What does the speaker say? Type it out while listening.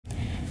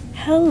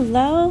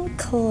Hello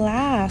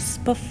class!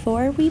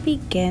 Before we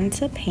begin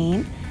to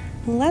paint,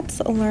 let's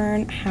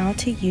learn how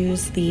to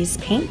use these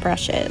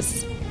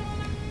paintbrushes.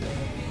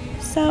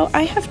 So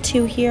I have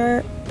two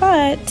here,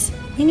 but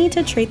we need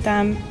to treat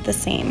them the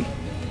same.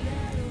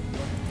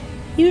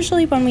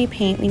 Usually when we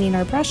paint, we need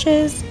our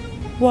brushes,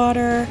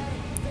 water,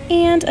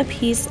 and a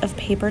piece of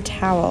paper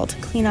towel to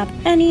clean up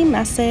any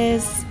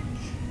messes.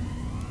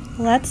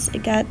 Let's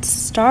get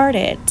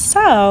started.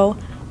 So,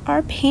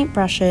 our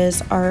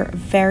paintbrushes are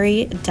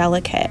very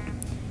delicate.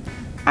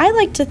 I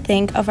like to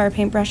think of our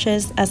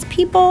paintbrushes as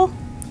people,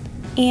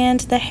 and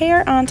the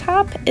hair on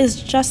top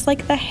is just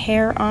like the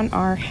hair on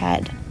our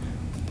head.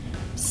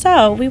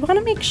 So we want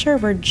to make sure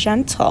we're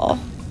gentle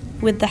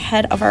with the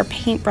head of our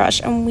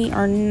paintbrush and we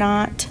are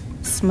not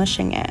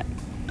smushing it.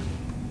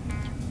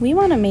 We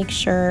want to make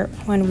sure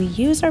when we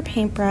use our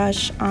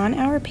paintbrush on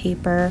our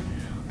paper,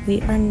 we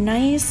are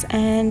nice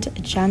and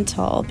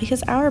gentle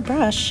because our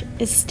brush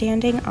is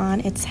standing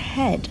on its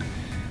head.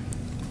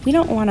 We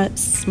don't want to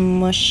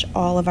smush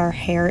all of our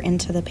hair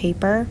into the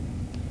paper.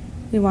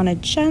 We want to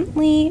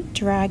gently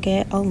drag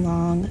it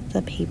along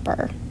the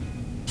paper.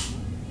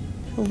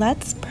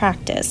 Let's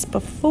practice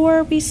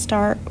before we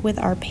start with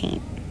our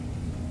paint.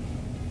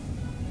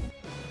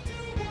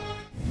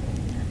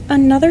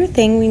 Another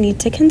thing we need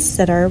to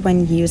consider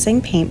when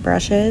using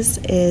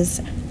paintbrushes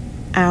is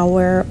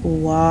our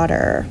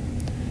water.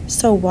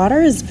 So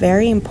water is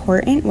very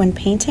important when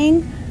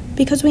painting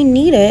because we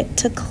need it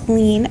to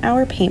clean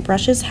our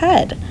paintbrush's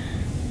head.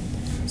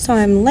 So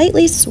I'm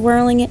lightly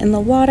swirling it in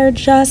the water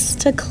just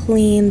to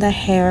clean the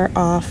hair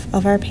off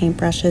of our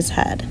paintbrush's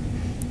head.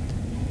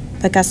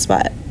 But guess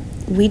what?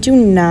 We do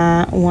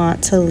not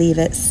want to leave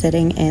it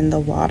sitting in the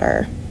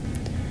water.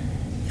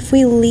 If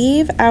we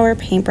leave our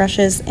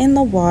paintbrushes in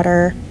the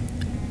water,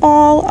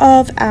 all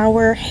of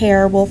our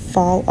hair will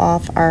fall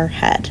off our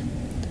head.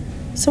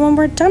 So when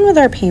we're done with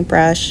our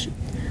paintbrush,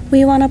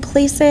 we want to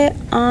place it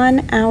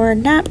on our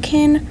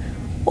napkin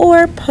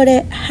or put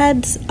it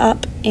heads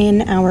up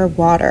in our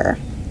water.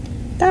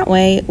 That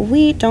way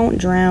we don't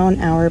drown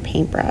our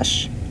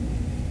paintbrush.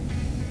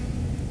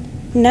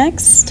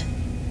 Next,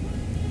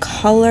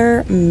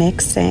 color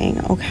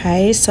mixing,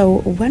 okay? So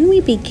when we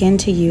begin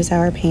to use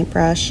our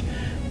paintbrush,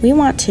 we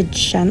want to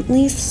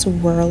gently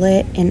swirl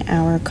it in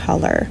our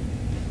color.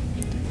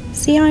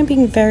 See how I'm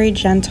being very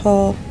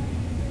gentle?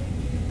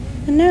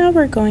 And now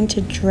we're going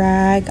to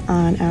drag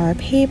on our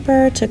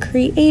paper to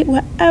create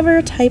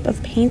whatever type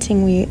of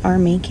painting we are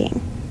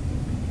making.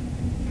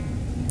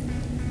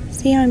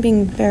 See how I'm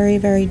being very,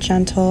 very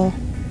gentle?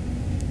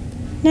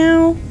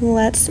 Now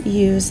let's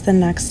use the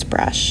next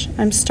brush.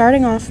 I'm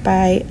starting off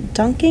by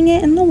dunking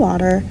it in the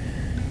water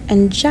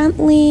and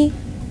gently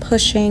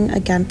pushing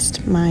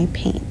against my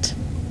paint.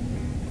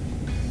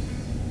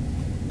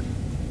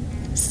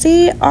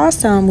 See,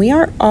 awesome. We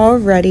are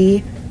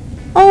already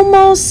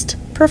almost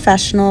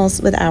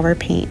professionals with our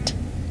paint.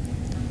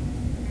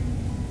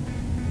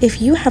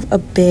 If you have a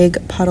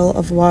big puddle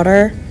of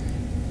water,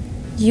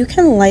 you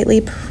can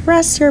lightly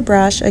press your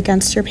brush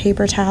against your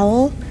paper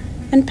towel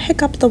and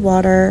pick up the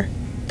water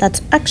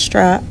that's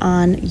extra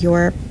on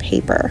your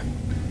paper.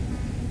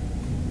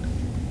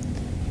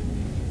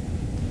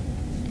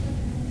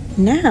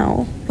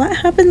 Now, what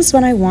happens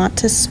when I want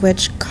to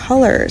switch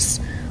colors?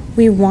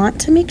 We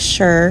want to make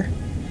sure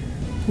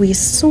we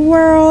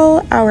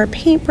swirl our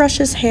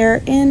paintbrush's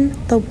hair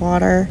in the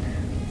water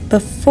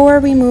before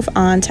we move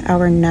on to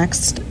our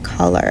next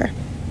color.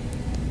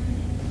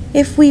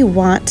 If we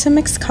want to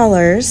mix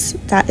colors,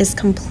 that is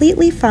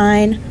completely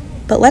fine,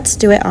 but let's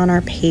do it on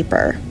our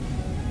paper.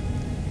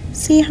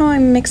 See how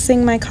I'm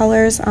mixing my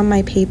colors on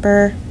my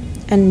paper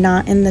and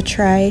not in the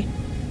tray?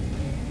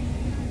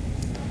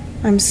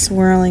 I'm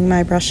swirling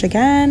my brush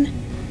again,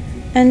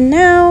 and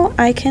now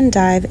I can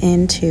dive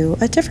into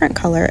a different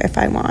color if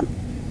I want.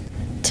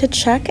 To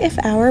check if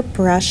our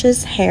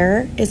brush's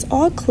hair is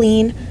all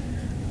clean,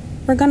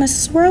 we're going to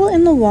swirl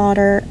in the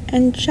water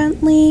and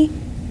gently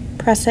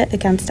press it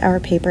against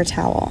our paper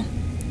towel.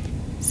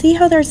 See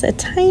how there's a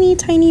tiny,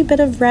 tiny bit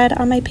of red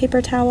on my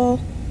paper towel?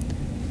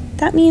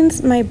 That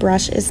means my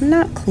brush is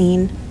not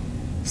clean,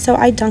 so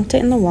I dunked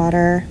it in the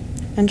water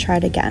and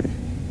tried again.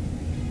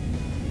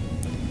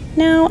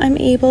 Now I'm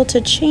able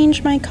to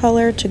change my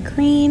color to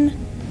green,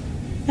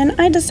 and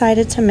I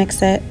decided to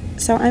mix it,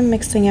 so I'm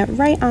mixing it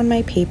right on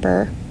my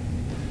paper.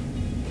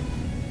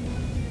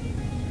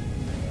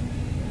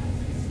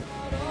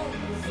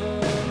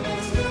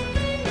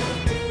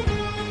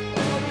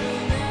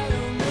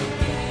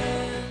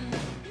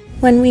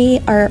 When we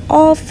are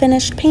all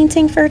finished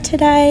painting for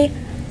today,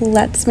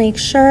 let's make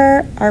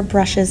sure our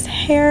brush's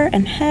hair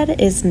and head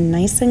is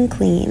nice and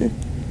clean.